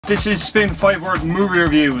This is Spin 5-word movie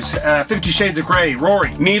reviews. 50 Shades of Grey.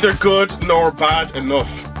 Rory. Neither good nor bad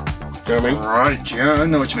enough. Do you know what I mean? Right, yeah, I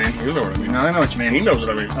know what you mean. You know what I mean. No, I know what you mean. He knows what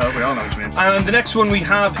I mean. We all know what you mean. And the next one we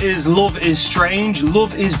have is Love is Strange.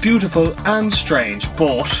 Love is beautiful and strange,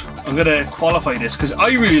 but I'm gonna qualify this because I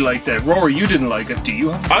really liked it. Rory, you didn't like it. Do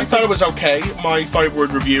you? I thought it was okay. My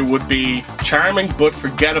 5-word review would be charming but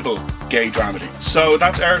forgettable gay dramedy. So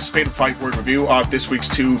that's our Spin 5-word review of this week's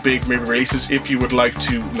 2 big movie releases. If you would like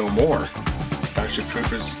to know more, Starship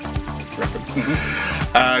Troopers reference,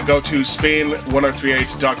 go to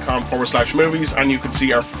spin1038.com/movies and you can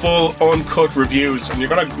see our full uncut reviews. And you're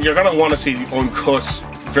gonna want to see the uncut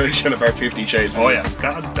version of our 50 Shades. Oh yeah,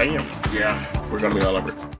 god damn. Yeah, we're gonna be all over it.